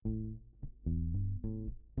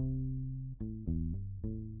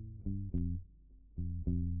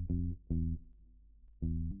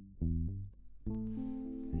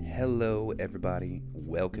Hello, everybody.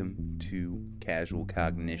 Welcome to Casual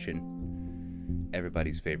Cognition,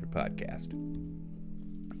 everybody's favorite podcast.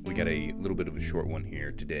 We got a little bit of a short one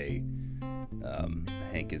here today.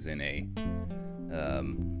 Hank is in a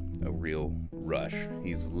real rush.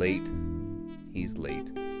 He's late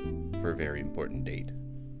for a very important date.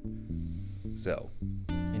 So,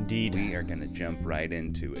 Indeed. we are going to jump right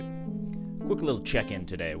into it. Quick little check-in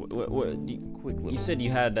today. You said you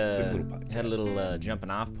had a little jumping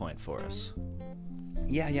off point for us.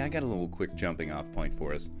 Yeah, I got a little quick jumping off point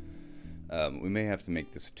for us. We may have to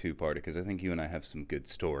make this a two-parter because I think you and I have some good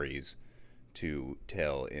stories to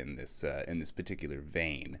tell in this particular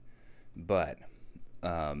vein. But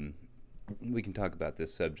we can talk about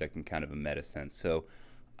this subject in kind of a meta sense. So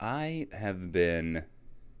I have been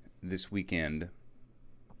this weekend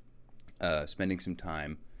spending some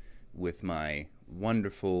time with my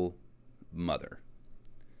wonderful mother,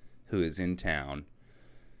 who is in town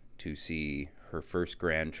to see her first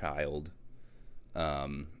grandchild,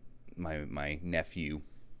 my nephew.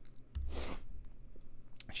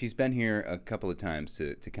 She's been here a couple of times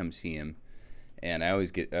to come see him, and I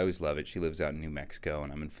always love it. She lives out in New Mexico,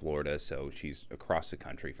 and I'm in Florida, so she's across the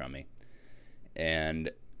country from me. And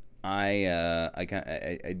I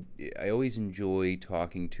always enjoy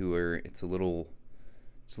talking to her. It's a little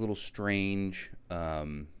strange.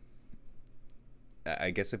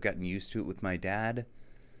 I guess I've gotten used to it with my dad,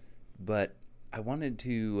 but I wanted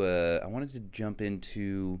to jump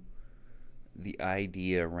into the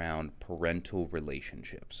idea around parental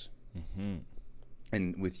relationships. Mm-hmm.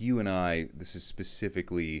 And with you and I, this is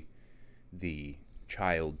specifically the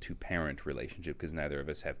child to parent relationship because neither of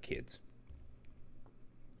us have kids.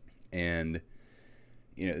 And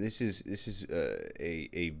this is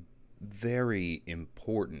a very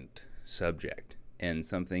important subject and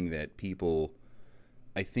something that people,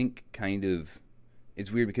 I think, kind of,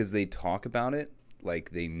 it's weird because they talk about it like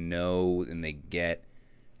they know and they get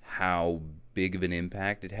how big of an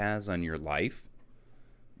impact it has on your life,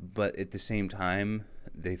 but at the same time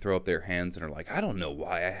they throw up their hands and are like, I don't know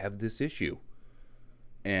why I have this issue,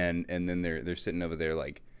 and then they're sitting over there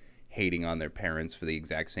like hating on their parents for the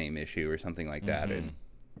exact same issue or something like that. Mm-hmm.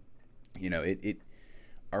 And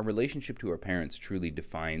our relationship to our parents truly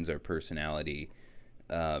defines our personality.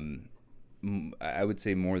 I would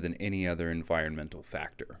say more than any other environmental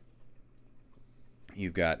factor.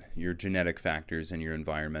 You've got your genetic factors and your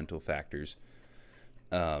environmental factors.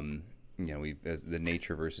 As the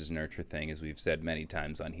nature versus nurture thing, as we've said many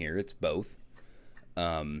times on here, it's both.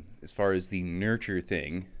 As far as the nurture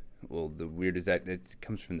thing, well, the weird is that it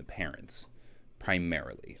comes from the parents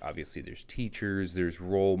primarily. Obviously, there's teachers, there's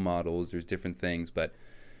role models, there's different things, but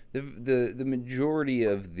the majority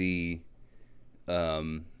of the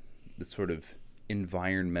sort of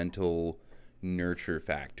environmental nurture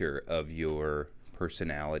factor of your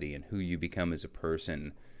personality and who you become as a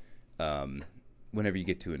person, whenever you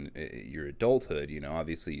get to your adulthood,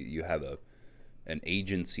 obviously you have an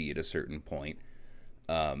agency at a certain point,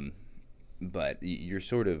 but your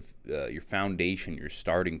sort of your foundation, your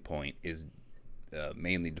starting point is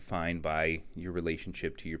mainly defined by your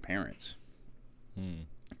relationship to your parents.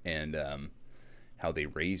 And how they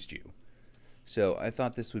raised you. So I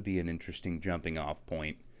thought this would be an interesting jumping off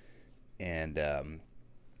point. And,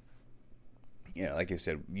 like I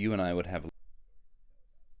said, you and I would have...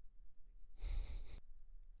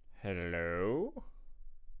 Hello?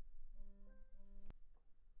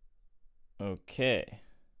 Okay.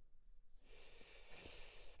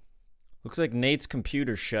 Looks like Nate's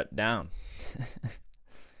computer shut down.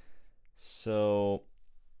 So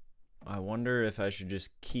I wonder if I should just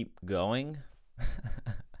keep going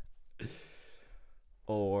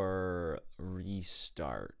or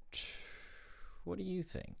restart. What do you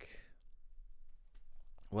think?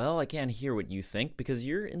 Well, I can't hear what you think because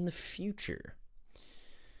you're in the future.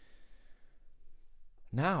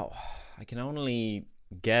 Now, I can only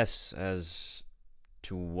guess as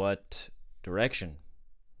to what direction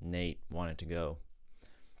Nate wanted to go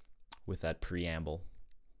with that preamble.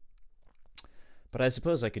 But I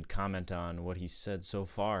suppose I could comment on what he said so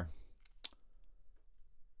far.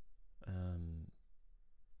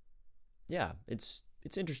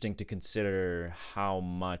 It's interesting to consider how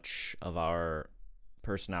much of our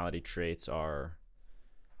personality traits are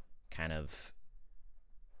kind of,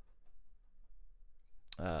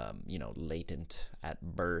 latent at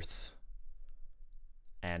birth,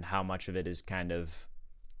 and how much of it is kind of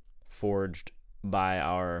forged by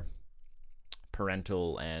our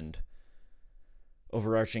parental and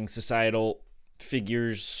overarching societal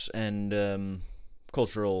figures and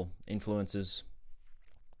cultural influences.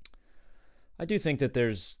 I do think that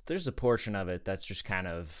there's a portion of it that's just kind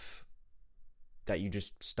of that you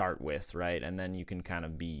just start with, right? And then you can kind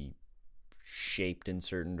of be shaped in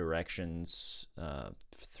certain directions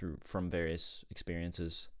from various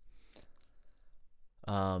experiences.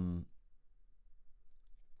 And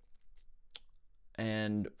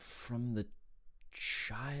from the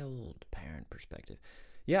child parent perspective,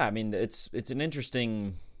 yeah, I mean, it's an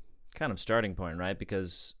interesting kind of starting point, right?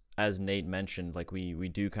 Because as Nate mentioned, like we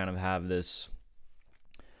do kind of have this,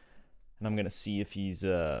 and I'm gonna see if he's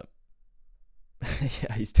yeah,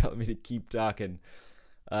 he's telling me to keep talking.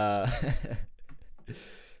 So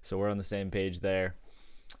we're on the same page there.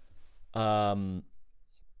 Yeah,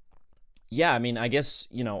 I mean, I guess,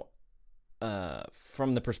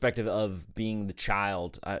 from the perspective of being the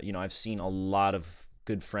child, I've seen a lot of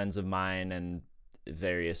good friends of mine and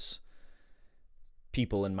various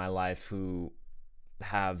people in my life who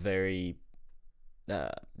have very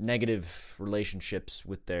negative relationships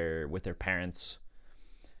with their parents,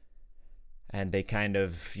 and they kind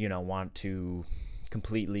of want to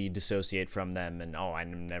completely dissociate from them, and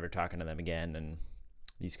I'm never talking to them again, and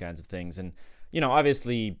these kinds of things. And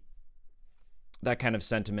obviously that kind of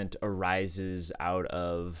sentiment arises out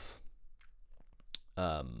of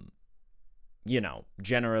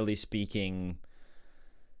generally speaking,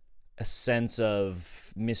 a sense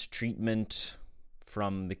of mistreatment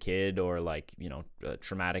from the kid, or like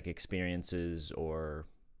traumatic experiences, or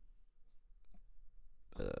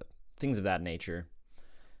things of that nature.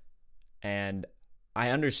 And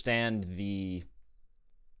I understand the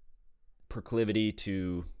proclivity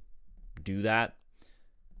to do that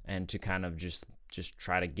and to kind of just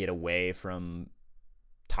try to get away from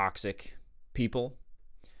toxic people.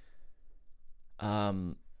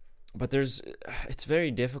 But it's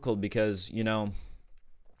very difficult because,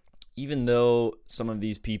 even though some of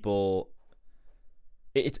these people,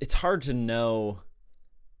 it's hard to know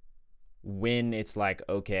when it's like,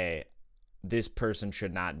 okay, this person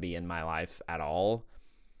should not be in my life at all,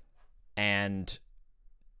 and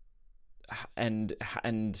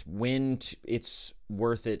when it's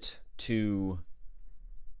worth it to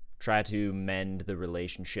try to mend the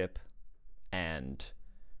relationship and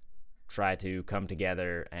try to come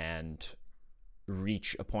together and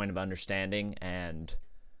reach a point of understanding and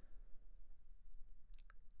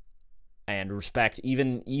respect,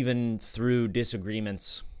 even through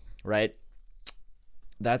disagreements, right?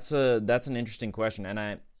 That's an interesting question,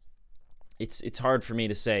 and it's hard for me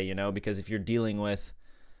to say, because if you're dealing with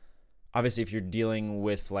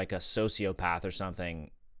like a sociopath or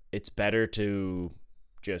something, it's better to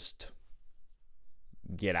just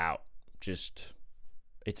get out.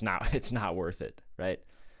 It's not worth it, right?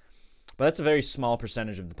 But that's a very small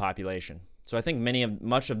percentage of the population. So I think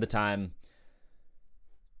much of the time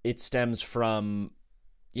it stems from,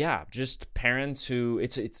 just parents who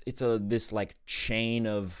it's this like chain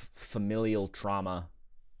of familial trauma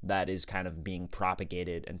that is kind of being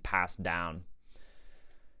propagated and passed down.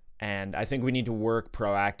 And I think we need to work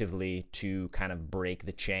proactively to kind of break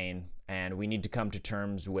the chain, and we need to come to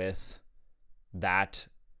terms with that.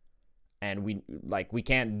 And we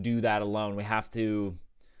can't do that alone. We have to,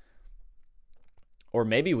 or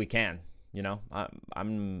maybe we can,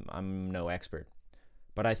 I'm no expert,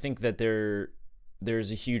 but I think that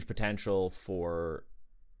there's a huge potential for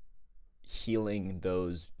healing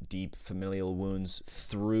those deep familial wounds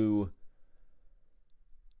through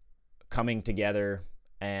coming together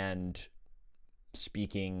and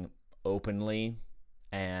speaking openly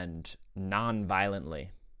and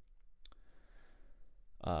non-violently.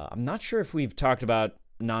 I'm not sure if we've talked about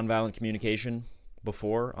nonviolent communication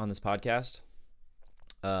before on this podcast,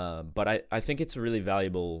 but I think it's a really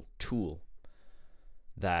valuable tool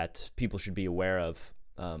that people should be aware of,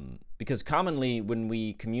 because commonly when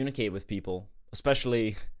we communicate with people,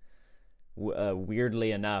 especially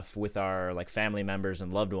weirdly enough with our like family members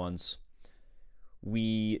and loved ones,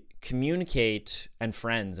 we communicate, and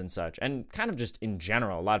friends and such, and kind of just in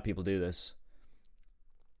general, a lot of people do this,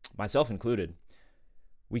 myself included.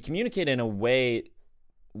 We communicate in a way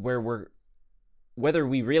where whether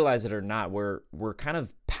we realize it or not, we're kind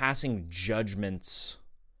of passing judgments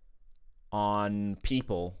on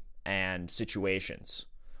people and situations.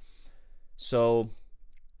 So,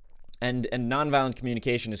 and nonviolent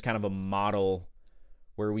communication is kind of a model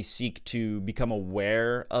where we seek to become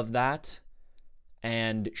aware of that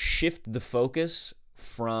and shift the focus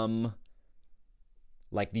from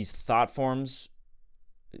like these thought forms,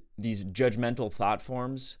 these judgmental thought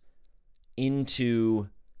forms, into,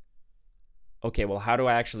 okay, well, how do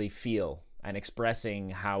I actually feel, and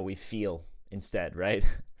expressing how we feel instead, right?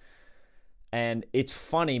 And it's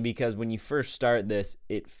funny because when you first start this,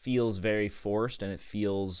 it feels very forced and it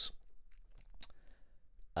feels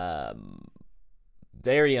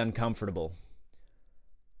very uncomfortable.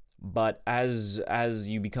 But as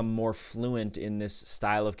you become more fluent in this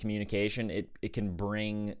style of communication, it can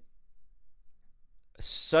bring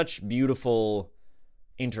such beautiful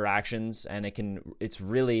interactions, and it's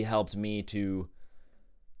really helped me to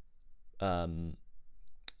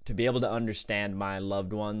be able to understand my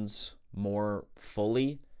loved ones more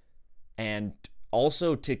fully, and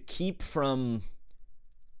also to keep from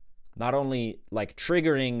not only like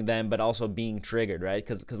triggering them but also being triggered, right?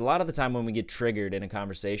 Because a lot of the time when we get triggered in a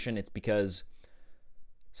conversation, it's because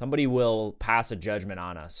somebody will pass a judgment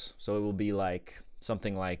on us. So it will be like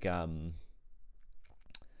something like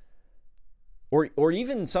or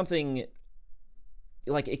even something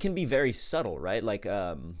like, it can be very subtle, right? Like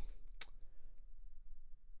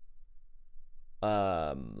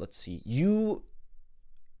let's see. You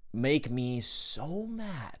make me so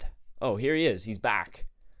mad. Oh, here he is. He's back.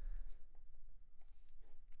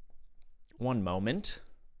 One moment,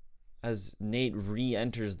 as Nate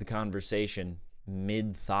re-enters the conversation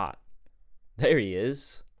mid-thought. There he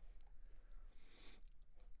is.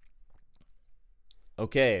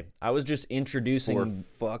 Okay, I was just introducing... For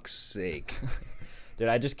fuck's sake. Dude,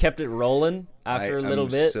 I just kept it rolling after a little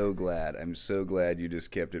bit. I'm so glad you just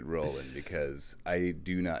kept it rolling, because I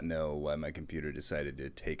do not know why my computer decided to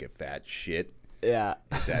take a fat shit. Yeah.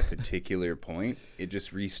 At that particular point, it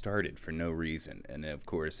just restarted for no reason. And of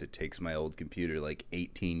course, it takes my old computer like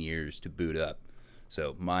 18 years to boot up.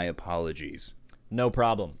 So my apologies. No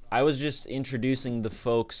problem. I was just introducing the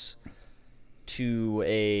folks to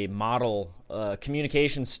a model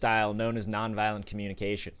communication style known as nonviolent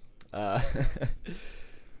communication.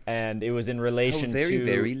 And it was in relation to...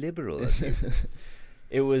 very liberal of you.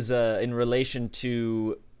 It was in relation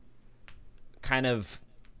to kind of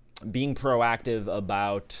being proactive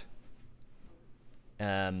about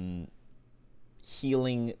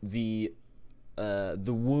healing the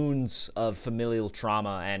wounds of familial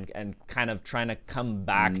trauma, and kind of trying to come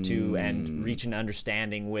back to and reach an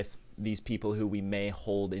understanding with these people who we may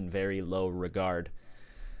hold in very low regard.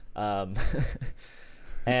 And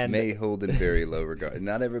may hold in very low regard.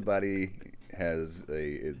 Not everybody has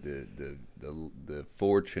the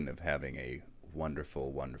fortune of having a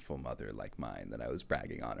wonderful, wonderful mother like mine that I was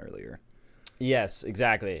bragging on earlier. Yes,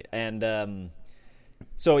 exactly. And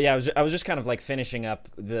so yeah, I was just kind of like finishing up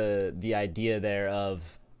the idea there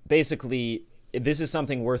of basically this is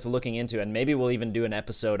something worth looking into, and maybe we'll even do an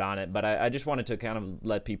episode on it. But I just wanted to kind of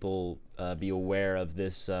let people be aware of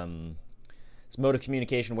this mode of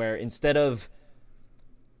communication where instead of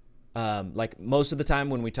like most of the time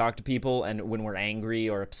when we talk to people and when we're angry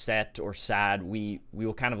or upset or sad, we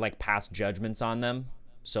will kind of like pass judgments on them.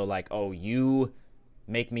 So like, oh, you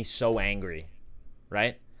make me so angry,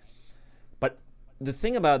 right? But the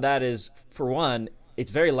thing about that is, for one,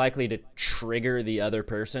 it's very likely to trigger the other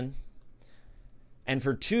person. And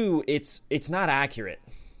for two, it's not accurate,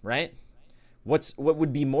 right? What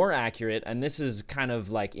would be more accurate, and this is kind of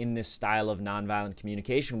like in this style of nonviolent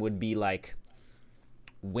communication, would be like,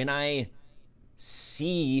 when I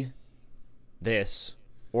see this,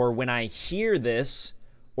 or when I hear this,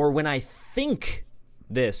 or when I think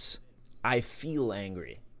this, I feel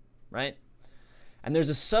angry, right? And there's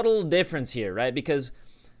a subtle difference here, right? Because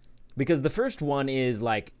the first one is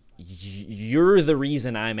like, you're the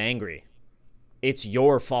reason I'm angry. It's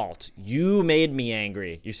your fault. You made me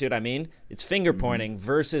angry. You see what I mean? It's finger pointing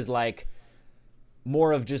versus like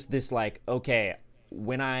more of just this like, okay,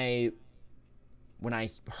 when I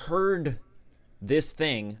heard this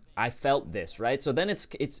thing, I felt this, right? So then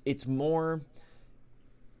it's more,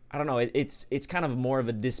 I don't know, it's kind of more of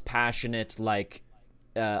a dispassionate, like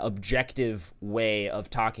objective way of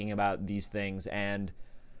talking about these things. And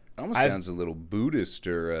it almost sounds a little Buddhist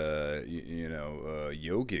or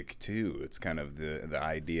yogic too. It's kind of the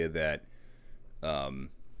idea that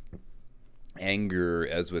anger,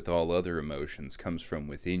 as with all other emotions, comes from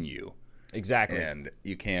within you. Exactly. And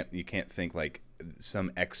you can't think like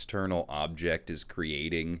some external object is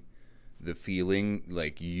creating the feeling.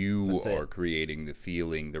 Like you are creating the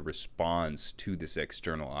feeling, the response to this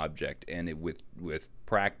external object. And with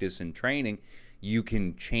practice and training, you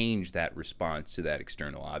can change that response to that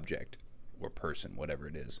external object or person, whatever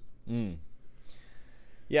it is.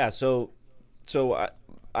 Yeah, so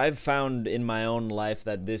I've found in my own life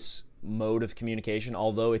that this mode of communication,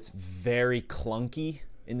 although it's very clunky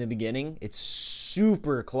in the beginning, it's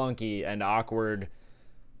super clunky and awkward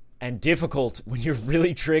and difficult when you're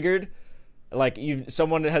really triggered. Like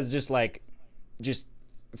someone has just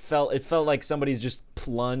felt like somebody's just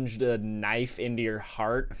plunged a knife into your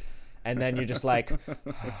heart, and then you're just like,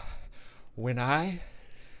 when I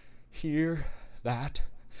hear that,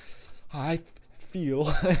 I feel,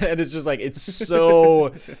 and it's just like it's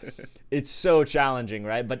so challenging,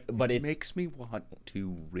 right? But It makes me want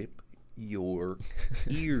to rip your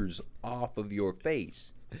ears off of your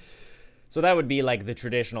face. So that would be like the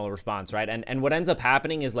traditional response, right? And what ends up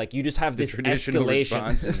happening is like you just have this Traditional escalation.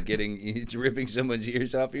 response is it's ripping someone's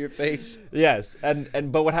ears off of your face. Yes,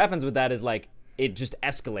 and but what happens with that is like it just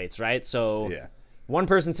escalates, right? So Yeah. one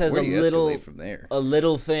person says Where do you escalate from there? a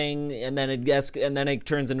little thing, and then it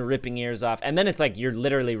turns into ripping ears off, and then it's like you're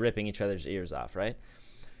literally ripping each other's ears off, right?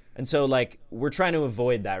 And so like we're trying to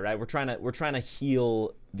avoid that, right? We're trying to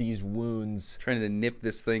heal these wounds. Trying to nip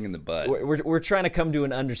this thing in the bud. We're trying to come to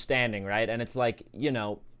an understanding, right? And it's like, you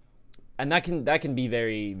know, and that can be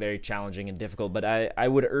very, very challenging and difficult. But I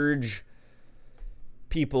would urge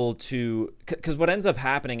people to, because what ends up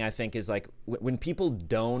happening, I think, is like when people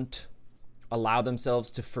don't allow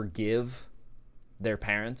themselves to forgive their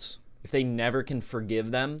parents, if they never can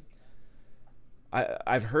forgive them,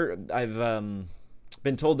 I've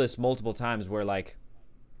been told this multiple times where like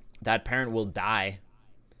that parent will die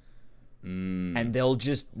and they'll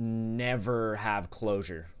just never have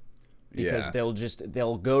closure because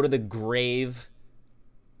they'll go to the grave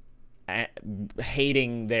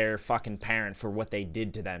hating their fucking parent for what they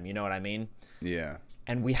did to them. You know what I mean? Yeah.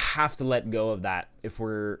 And we have to let go of that if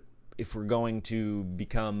we're going to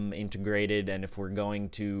become integrated and if we're going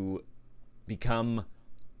to become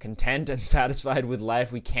content and satisfied with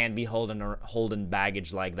life. We can't be holding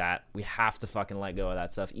baggage like that. We have to fucking let go of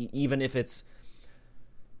that stuff, even if it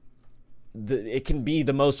can be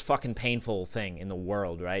the most fucking painful thing in the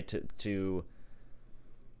world, right?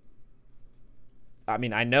 I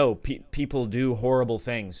mean, I know people do horrible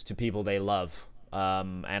things to people they love,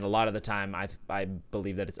 and a lot of the time, I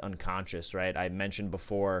believe that it's unconscious, right? I mentioned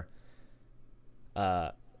before,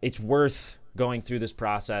 it's worth going through this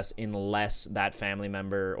process unless that family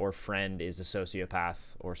member or friend is a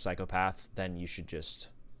sociopath or psychopath. Then you should just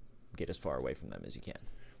get as far away from them as you can.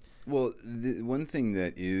 Well, the one thing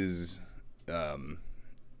that is an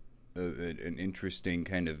interesting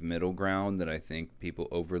kind of middle ground that I think people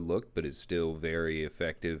overlook, but is still very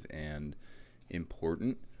effective and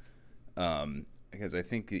important, because I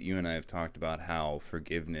think that you and I have talked about how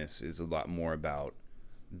forgiveness is a lot more about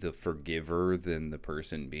the forgiver than the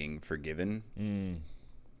person being forgiven.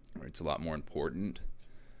 Or it's a lot more important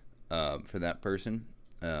for that person,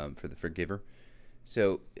 for the forgiver.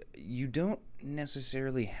 So you don't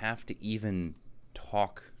necessarily have to even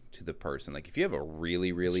talk to the person. Like if you have a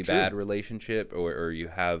really, really bad relationship, or you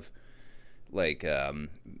have, like,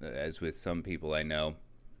 as with some people I know,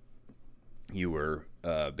 you were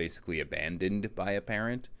basically abandoned by a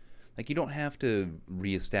parent. Like, you don't have to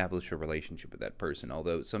reestablish a relationship with that person,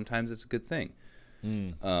 although sometimes it's a good thing.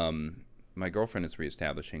 My girlfriend is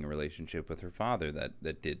reestablishing a relationship with her father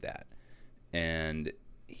that did that. And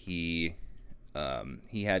he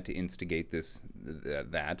had to instigate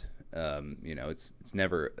that. You know, it's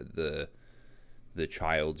never the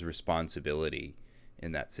child's responsibility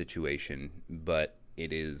in that situation, but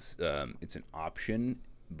it is, it's an option,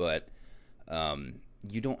 but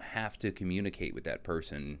you don't have to communicate with that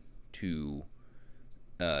person to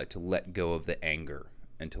let go of the anger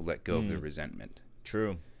and to let go of the resentment.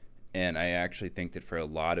 True. And I actually think that for a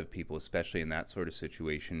lot of people, especially in that sort of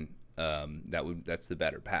situation, that's the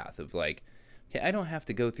better path of like, okay, I don't have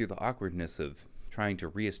to go through the awkwardness of trying to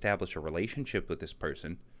reestablish a relationship with this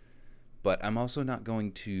person, but I'm also not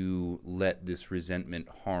going to let this resentment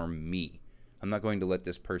harm me. I'm not going to let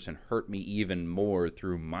this person hurt me even more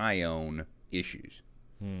through my own issues.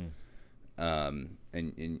 And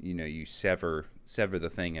you know, you sever the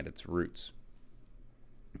thing at its roots.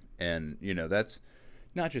 And you know, that's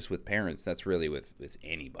not just with parents, that's really with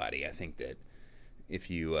anybody. I think that if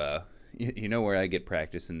you you know where I get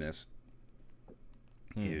practice in this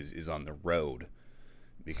is on the road,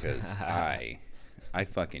 because I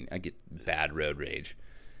get bad road rage.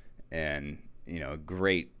 And you know, a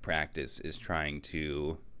great practice is trying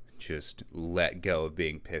to just let go of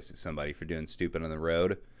being pissed at somebody for doing stupid on the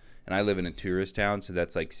road. And I live in a tourist town, so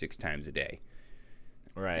that's like 6 times a day.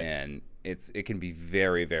 Right. And it can be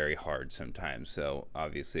very, very hard sometimes. So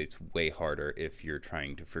obviously it's way harder if you're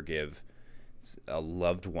trying to forgive a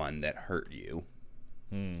loved one that hurt you.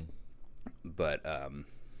 But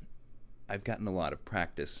I've gotten a lot of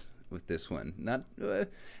practice with this one. Not,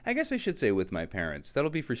 I guess I should say with my parents.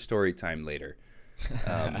 That'll be for story time later.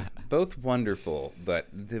 Both wonderful, but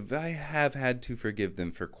I have had to forgive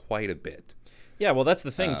them for quite a bit. Yeah, well, that's the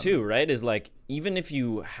thing too, right? Is like, even if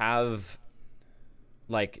you have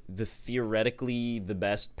like the theoretically the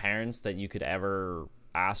best parents that you could ever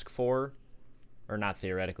ask for, or not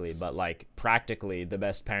theoretically, but like practically the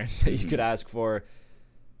best parents that you could ask for,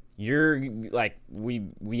 you're like,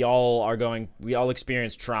 we all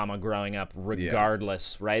experience trauma growing up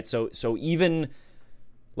regardless, right? So even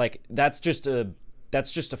like that's just a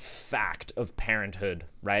fact of parenthood,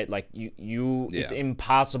 right? Like you it's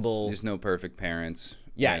impossible. There's no perfect parents.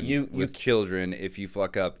 Yeah, and with children, if you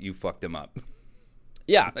fuck up, you fucked them up.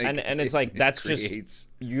 Yeah, like, and it's like that's creates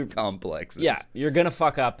just complexes. Yeah, you're gonna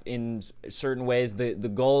fuck up in certain ways. The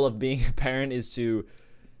goal of being a parent is to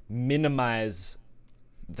minimize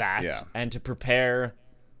that and to prepare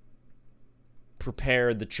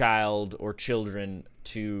the child or children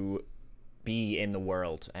to be in the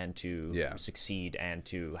world and to succeed and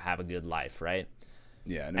to have a good life, right?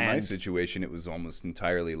 Yeah, and in my situation, it was almost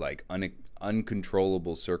entirely like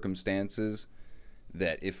uncontrollable circumstances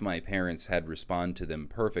that if my parents had responded to them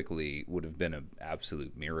perfectly would have been an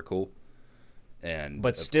absolute miracle.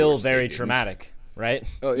 But still very traumatic, right?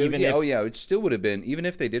 It still would have been, even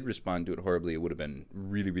if they did respond to it horribly, it would have been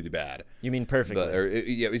really, really bad. You mean perfectly?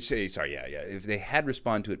 If they had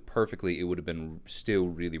responded to it perfectly, it would have been still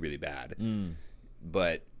really, really bad.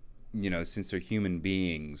 But, since they're human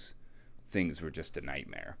beings, things were just a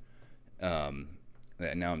nightmare.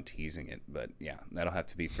 Now I'm teasing it, but yeah, that'll have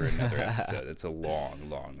to be for another episode. It's a long,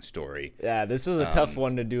 long story. Yeah, this was a tough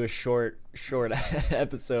one to do a short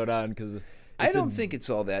episode on, because I don't think it's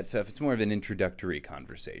all that tough. It's more of an introductory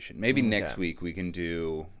conversation. Maybe next week we can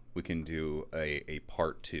do a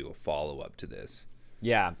part 2, a follow up to this.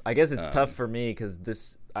 Yeah, I guess it's tough for me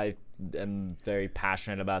because I am very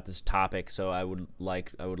passionate about this topic, so I would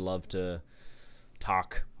love to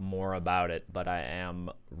talk more about it, but I am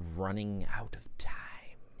running out of time.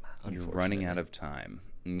 You're running out of time.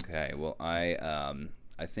 Okay, well I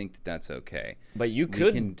think that's okay. But you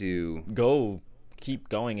could keep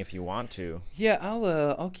going if you want to. Yeah,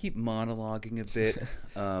 I'll keep monologuing a bit.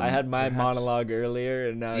 I had my monologue earlier,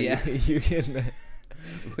 and now you can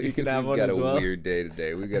you can have one as well.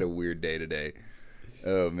 We've got a weird day today.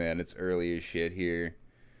 Oh man, it's early as shit here.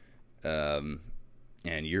 And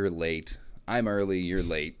you're late. I'm early. You're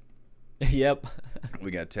late. Yep.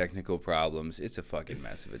 We got technical problems. It's a fucking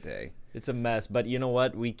mess of a day. It's a mess, but you know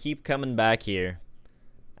what? We keep coming back here,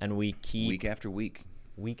 and we keep week after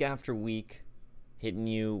week, hitting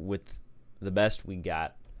you with the best we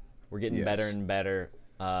got. We're getting better and better.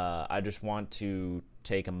 I just want to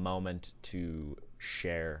take a moment to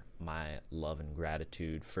share my love and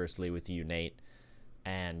gratitude, firstly with you, Nate,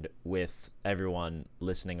 and with everyone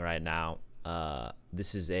listening right now.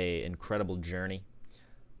 This is a incredible journey.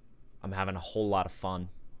 I'm having a whole lot of fun.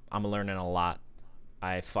 I'm learning a lot.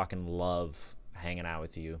 I fucking love hanging out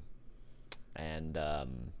with you. And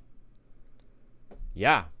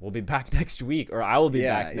we'll be back next week, or I will be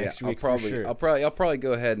back next week for sure. I'll probably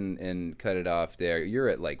go ahead and cut it off there. You're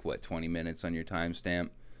at like what, 20 minutes on your timestamp?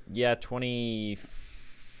 Yeah,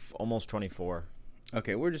 almost 24.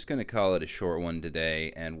 Okay, we're just gonna call it a short one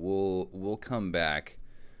today, and we'll come back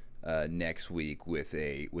next week with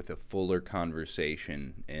a fuller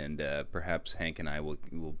conversation, and perhaps Hank and I will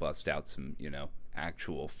bust out some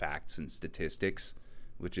actual facts and statistics,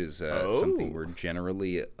 which is something we're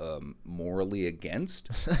generally morally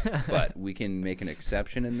against, but we can make an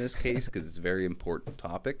exception in this case because it's a very important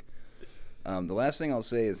topic. The last thing I'll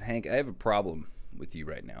say is, Hank, I have a problem with you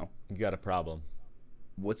right now. You got a problem?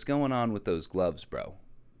 What's going on with those gloves, bro?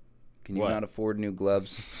 Can you not afford new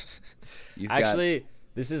gloves?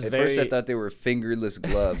 This is At first I thought they were fingerless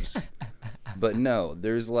gloves, but no,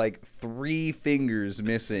 there's like 3 fingers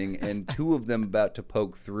missing and 2 of them about to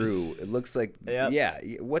poke through. It looks like,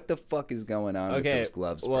 what the fuck is going on with those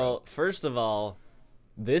gloves, bro? Well, first of all,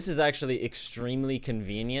 this is actually extremely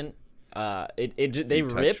convenient. They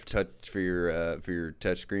ripped touch for your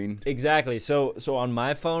touch screen. Exactly. So on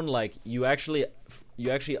my phone, like you actually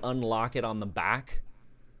unlock it on the back.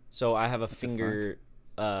 So I have a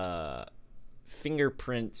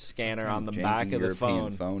fingerprint scanner on the back of the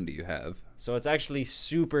European phone do you have? So it's actually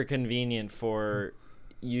super convenient for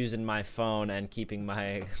using my phone and keeping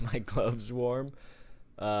my gloves warm.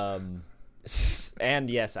 And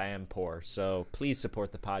yes, I am poor, so please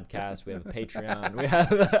support the podcast. We have a Patreon. We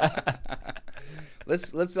have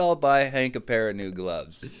let's all buy Hank a pair of new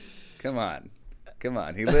gloves. Come on.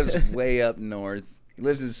 He lives way up north. He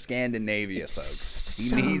lives in Scandinavia, folks.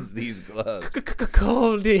 He needs these gloves.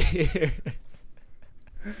 Cold here.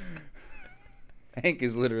 Hank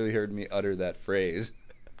has literally heard me utter that phrase.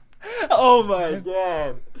 Oh my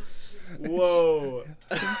god! Whoa!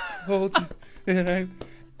 than I've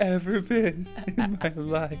ever been in my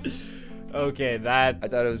life. Okay, I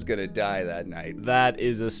thought I was gonna die that night. that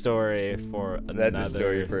is a story for another That's a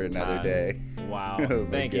story for another time. day. Wow. Oh my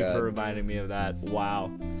Thank you God. for reminding me of that.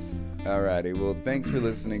 Wow. Alrighty, well, thanks for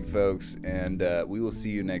listening, folks, and we will see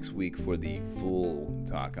you next week for the full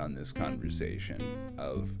talk on this conversation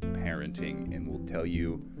of parenting, and we'll tell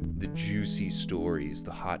you the juicy stories,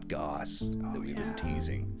 the hot goss that we've been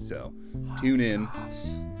teasing. So, tune in.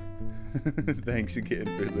 Thanks again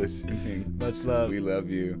for listening. Much love. We love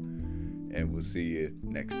you, and we'll see you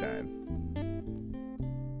next time.